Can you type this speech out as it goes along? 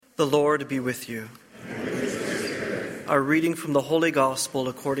The Lord be with you. And with your spirit. A reading from the Holy Gospel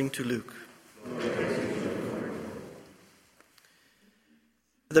according to Luke.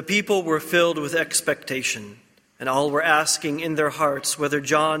 The people were filled with expectation, and all were asking in their hearts whether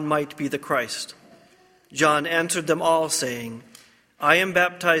John might be the Christ. John answered them all, saying, I am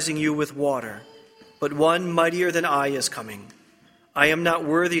baptizing you with water, but one mightier than I is coming. I am not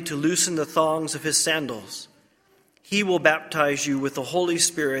worthy to loosen the thongs of his sandals. He will baptize you with the Holy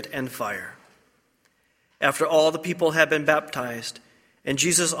Spirit and fire. After all the people had been baptized, and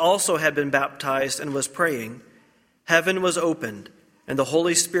Jesus also had been baptized and was praying, heaven was opened, and the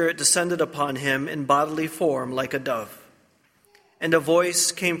Holy Spirit descended upon him in bodily form like a dove. And a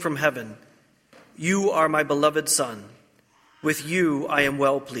voice came from heaven, You are my beloved Son. With you I am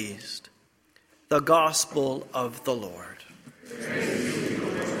well pleased. The Gospel of the Lord.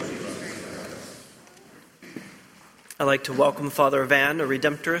 I'd like to welcome Father Van, a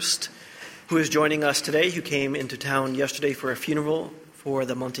Redemptorist, who is joining us today, who came into town yesterday for a funeral for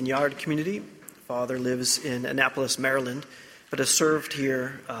the Montagnard community. Father lives in Annapolis, Maryland, but has served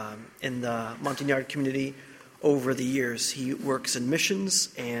here in the Montagnard community over the years. He works in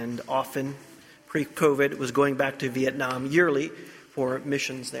missions and often, pre-COVID, was going back to Vietnam yearly for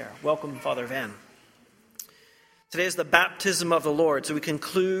missions there. Welcome, Father Van. Today is the baptism of the Lord, so we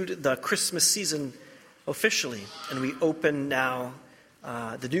conclude the Christmas season officially, and we open now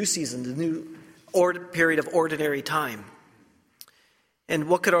the new season, the new period of ordinary time. And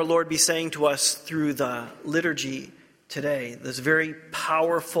what could our Lord be saying to us through the liturgy today? This very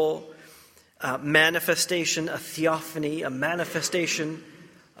powerful manifestation, a theophany, a manifestation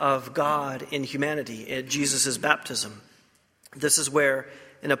of God in humanity at Jesus' baptism. This is where,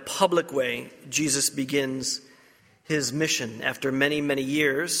 in a public way, Jesus begins his mission after many, many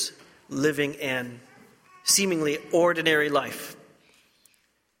years living an seemingly ordinary life.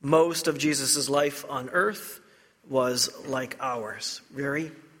 Most of Jesus' life on earth was like ours,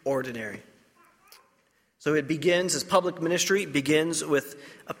 very ordinary. So it begins, his public ministry begins with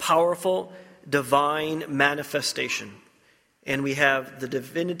a powerful divine manifestation. And we have the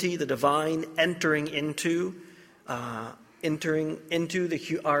divinity, the divine, entering into our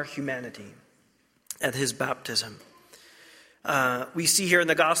humanity at his baptism. We see here in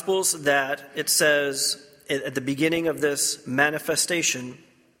the Gospels that it says at the beginning of this manifestation,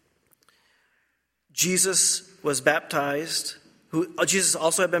 Jesus was baptized, Jesus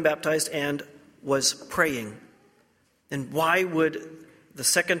also had been baptized and was praying. And why would the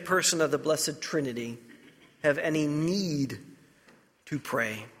second person of the Blessed Trinity have any need to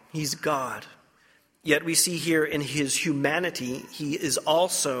pray? He's God. Yet we see here in his humanity, he is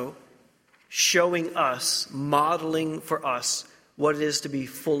also showing us, modeling for us what it is to be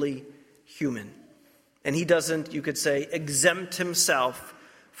fully human. And he doesn't, you could say, exempt himself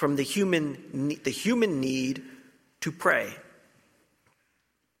from the human need to pray.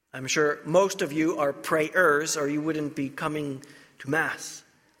 I'm sure most of you are prayers, or you wouldn't be coming to Mass.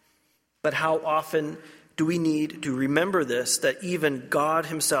 But how often do we need to remember this, that even God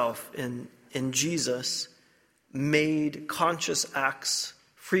himself in Jesus made conscious acts,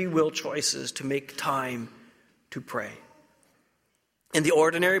 free will choices to make time to pray. In the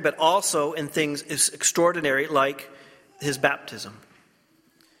ordinary, but also in things extraordinary like his baptism.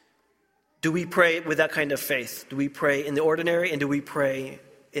 Do we pray with that kind of faith? Do we pray in the ordinary, and do we pray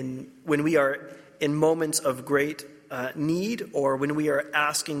when we are in moments of great need, or when we are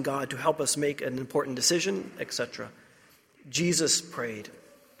asking God to help us make an important decision, etc.? Jesus prayed.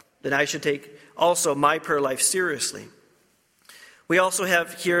 Then I should take also my prayer life seriously. We also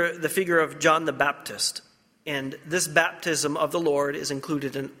have here the figure of John the Baptist. And this baptism of the Lord is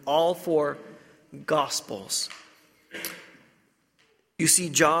included in all four Gospels. You see,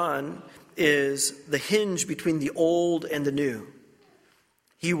 John is the hinge between the old and the new.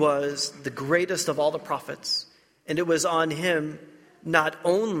 He was the greatest of all the prophets, and it was on him not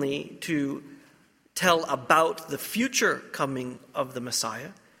only to tell about the future coming of the Messiah,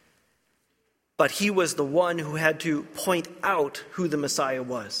 but he was the one who had to point out who the Messiah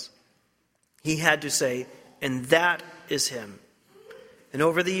was. He had to say, and that is him. And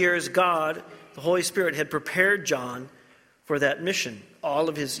over the years, God, the Holy Spirit, had prepared John for that mission. All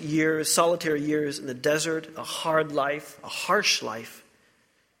of his years, solitary years in the desert, a hard life, a harsh life.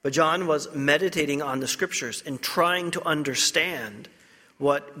 But John was meditating on the Scriptures and trying to understand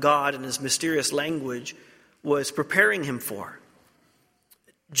what God in his mysterious language was preparing him for.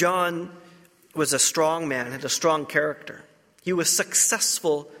 John was a strong man, had a strong character. He was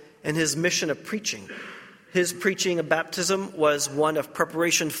successful in his mission of preaching. His preaching of baptism was one of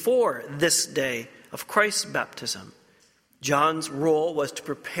preparation for this day of Christ's baptism. John's role was to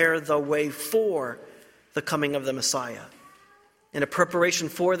prepare the way for the coming of the Messiah. And a preparation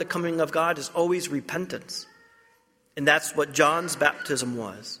for the coming of God is always repentance. And that's what John's baptism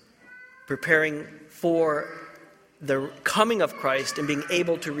was, preparing for the coming of Christ and being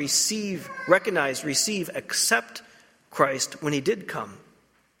able to accept Christ when he did come.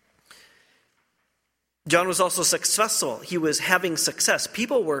 John was also successful. He was having success.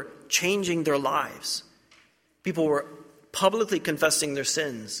 People were changing their lives. People were publicly confessing their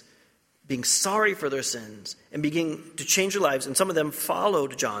sins, being sorry for their sins, and beginning to change their lives. And some of them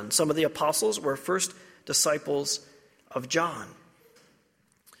followed John. Some of the apostles were first disciples of John.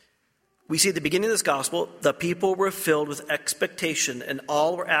 We see at the beginning of this gospel, the people were filled with expectation, and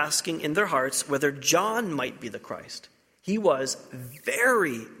all were asking in their hearts whether John might be the Christ. He was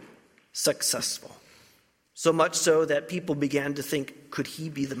very successful, so much so that people began to think, could he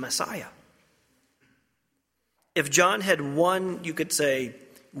be the Messiah? If John had one, you could say,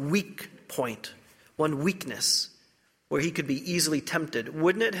 weak point, one weakness where he could be easily tempted,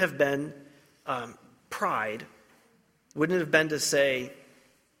 wouldn't it have been pride? Wouldn't it have been to say,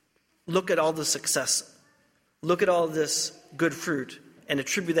 look at all the success, look at all this good fruit, and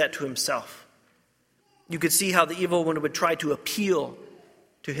attribute that to himself? You could see how the evil one would try to appeal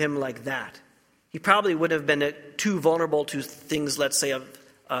to him like that. He probably would have been too vulnerable to things, let's say,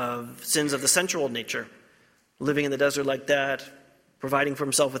 of sins of the sensual nature, living in the desert like that, providing for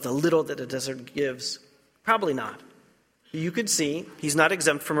himself with the little that the desert gives. Probably not. You could see, he's not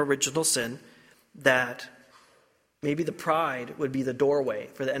exempt from original sin, that maybe the pride would be the doorway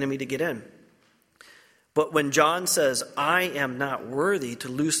for the enemy to get in. But when John says, I am not worthy to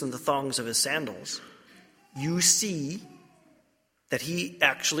loosen the thongs of his sandals, you see that he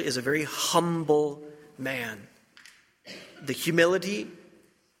actually is a very humble man. The humility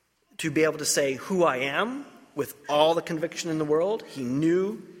to be able to say who I am with all the conviction in the world. He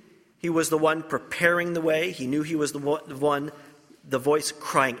knew he was the one preparing the way. He knew he was the voice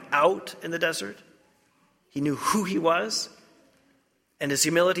crying out in the desert. He knew who he was. And his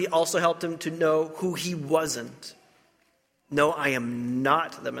humility also helped him to know who he wasn't. No, I am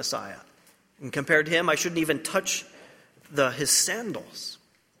not the Messiah. And compared to him, I shouldn't even touch his sandals.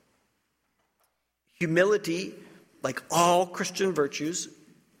 Humility, like all Christian virtues,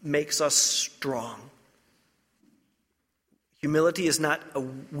 makes us strong. Humility is not a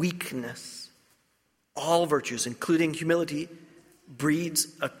weakness. All virtues, including humility, breeds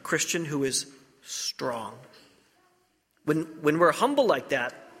a Christian who is strong. When we're humble like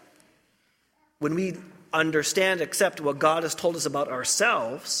that, when we understand, accept what God has told us about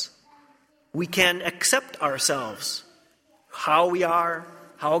ourselves, we can accept ourselves, how we are,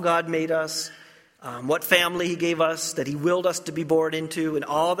 how God made us, what family he gave us, that he willed us to be born into, and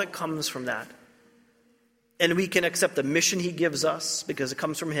all that comes from that. And we can accept the mission he gives us because it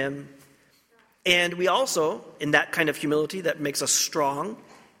comes from him. And we also, in that kind of humility that makes us strong,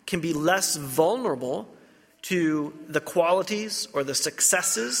 can be less vulnerable to the qualities or the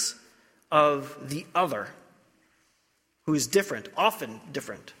successes of the other, who is different, often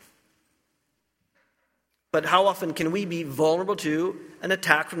different. But how often can we be vulnerable to an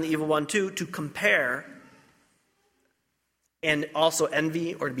attack from the evil one too, to compare and also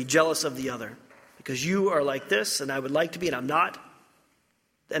envy or to be jealous of the other? Because you are like this and I would like to be and I'm not.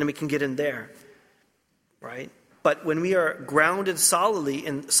 The enemy can get in there, right? But when we are grounded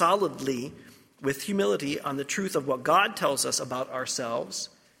solidly with humility on the truth of what God tells us about ourselves,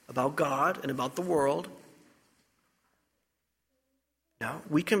 about God and about the world, now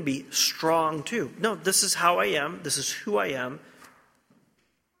we can be strong too. No, this is how I am. This is who I am.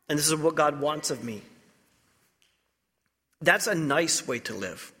 And this is what God wants of me. That's a nice way to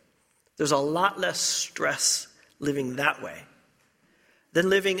live. There's a lot less stress living that way than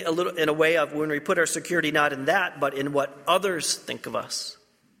living in a way of when we put our security not in that, but in what others think of us,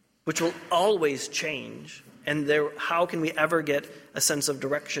 which will always change. And how can we ever get a sense of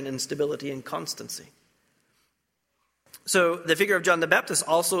direction and stability and constancy? So the figure of John the Baptist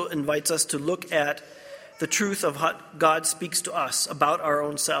also invites us to look at the truth of what God speaks to us about our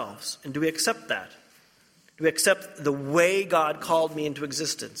own selves. And do we accept that? Do we accept the way God called me into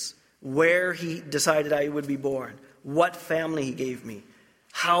existence? Where he decided I would be born? What family he gave me?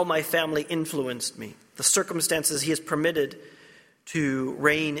 How my family influenced me? The circumstances he has permitted to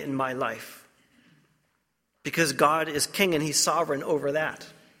reign in my life? Because God is king and he's sovereign over that.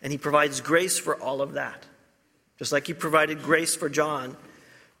 And he provides grace for all of that. Just like he provided grace for John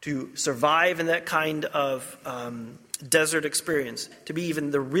to survive in that kind of desert experience, to be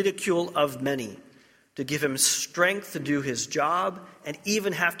even the ridicule of many, to give him strength to do his job, and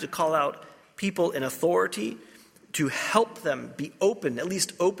even have to call out people in authority to help them be open, at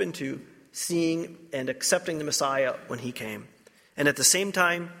least open to seeing and accepting the Messiah when he came. And at the same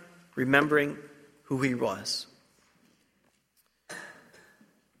time, remembering who he was.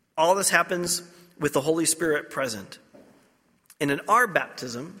 All this happens with the Holy Spirit present. And in our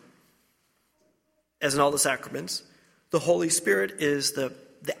baptism, as in all the sacraments, the Holy Spirit is the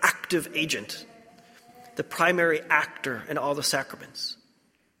active agent, the primary actor in all the sacraments.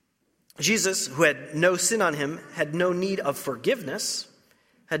 Jesus, who had no sin on him, had no need of forgiveness,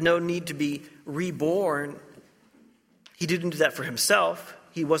 had no need to be reborn. He didn't do that for himself.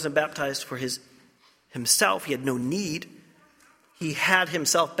 He wasn't baptized for himself. He had no need. He had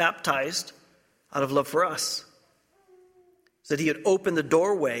himself baptized out of love for us, so that he would open the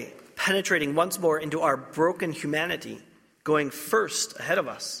doorway, penetrating once more into our broken humanity, going first ahead of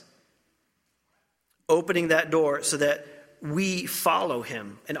us, opening that door so that we follow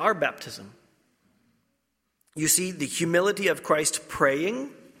him in our baptism. You see the humility of Christ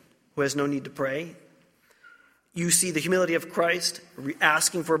praying, who has no need to pray. You see the humility of Christ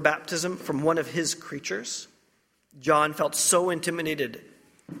asking for baptism from one of his creatures. John felt so intimidated.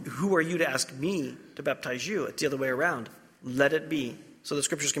 Who are you to ask me to baptize you? It's the other way around. Let it be, so the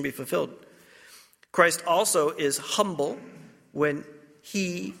scriptures can be fulfilled. Christ also is humble when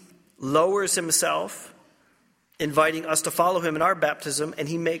he lowers himself, inviting us to follow him in our baptism, and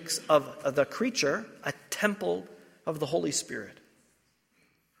he makes of the creature a temple of the Holy Spirit.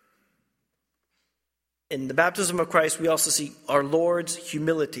 In the baptism of Christ, we also see our Lord's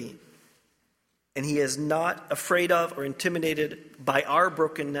humility. And he is not afraid of or intimidated by our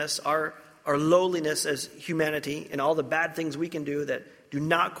brokenness, our lowliness as humanity, and all the bad things we can do that do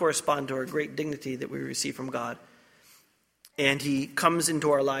not correspond to our great dignity that we receive from God. And he comes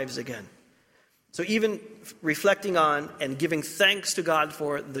into our lives again. So even reflecting on and giving thanks to God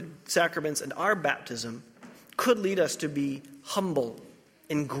for the sacraments and our baptism could lead us to be humble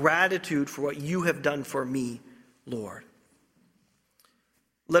in gratitude for what you have done for me, Lord.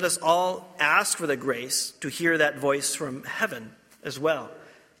 Let us all ask for the grace to hear that voice from heaven as well.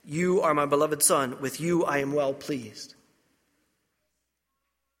 You are my beloved Son. With you I am well pleased.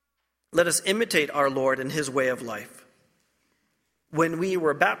 Let us imitate our Lord in his way of life. When we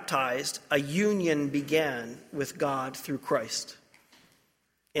were baptized, a union began with God through Christ.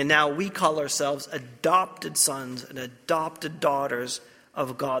 And now we call ourselves adopted sons and adopted daughters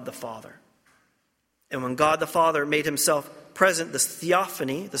of God the Father. And when God the Father made himself present, this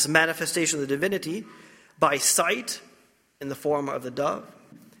theophany, this manifestation of the divinity, by sight in the form of the dove,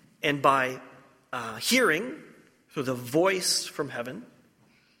 and by hearing through the voice from heaven,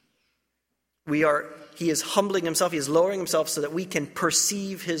 he is humbling himself, he is lowering himself so that we can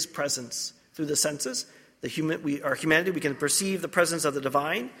perceive his presence through the senses. Our humanity, we can perceive the presence of the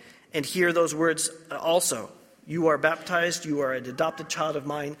divine and hear those words also. You are baptized, you are an adopted child of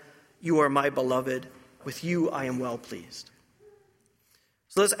mine, you are my beloved, with you I am well pleased.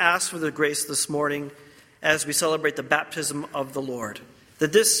 So let's ask for the grace this morning as we celebrate the baptism of the Lord,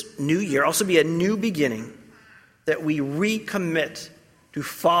 that this new year also be a new beginning, that we recommit to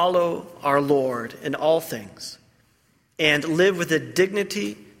follow our Lord in all things and live with the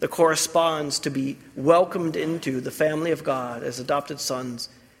dignity that corresponds to be welcomed into the family of God as adopted sons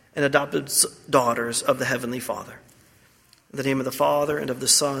and adopted daughters of the Heavenly Father. In the name of the Father, and of the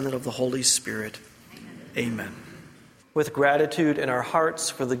Son, and of the Holy Spirit. Amen. With gratitude in our hearts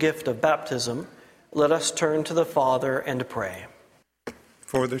for the gift of baptism, let us turn to the Father and pray.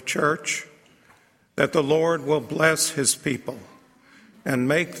 For the Church, that the Lord will bless his people and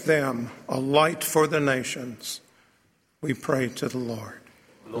make them a light for the nations, we pray to the Lord.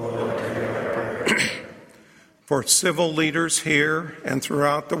 Lord, hear our prayer. For civil leaders here and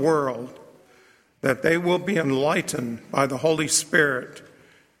throughout the world, that they will be enlightened by the Holy Spirit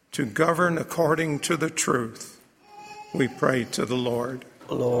to govern according to the truth, we pray to the Lord.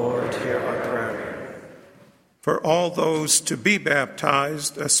 Lord, hear our prayer. For all those to be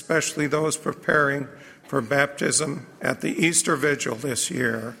baptized, especially those preparing for baptism at the Easter Vigil this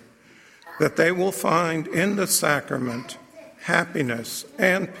year, that they will find in the sacrament happiness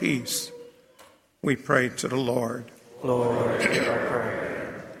and peace, we pray to the Lord. Lord, hear our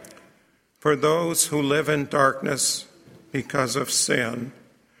prayer. For those who live in darkness because of sin,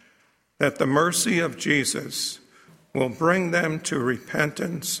 that the mercy of Jesus will bring them to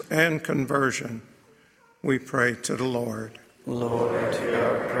repentance and conversion, we pray to the Lord. Lord, hear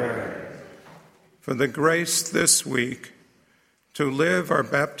our prayer. For the grace this week to live our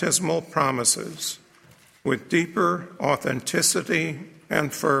baptismal promises with deeper authenticity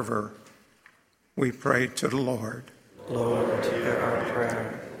and fervor, we pray to the Lord. Lord, hear our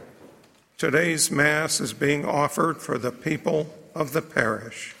prayer. Today's Mass is being offered for the people of the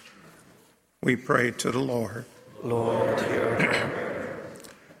parish. We pray to the Lord. Lord, hear our prayer.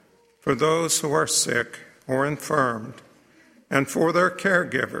 For those who are sick or infirmed, and for their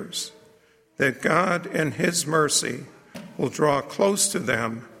caregivers, that God in his mercy will draw close to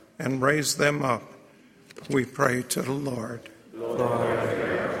them and raise them up. We pray to the Lord.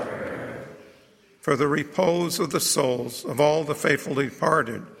 For the repose of the souls of all the faithful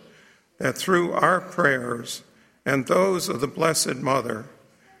departed, that through our prayers and those of the Blessed Mother,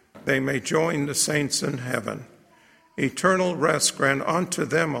 they may join the saints in heaven. Eternal rest grant unto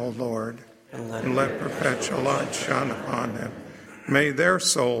them, O Lord, and let perpetual light shine upon them. May their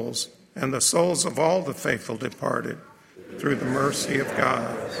souls and the souls of all the faithful departed, through the mercy of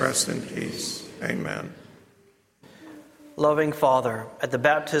God, rest in peace. Amen. Loving Father, at the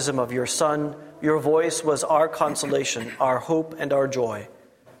baptism of your Son, your voice was our consolation, our hope, and our joy.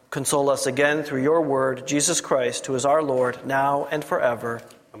 Console us again through your word, Jesus Christ, who is our Lord, now and forever.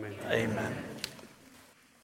 Amen. Amen.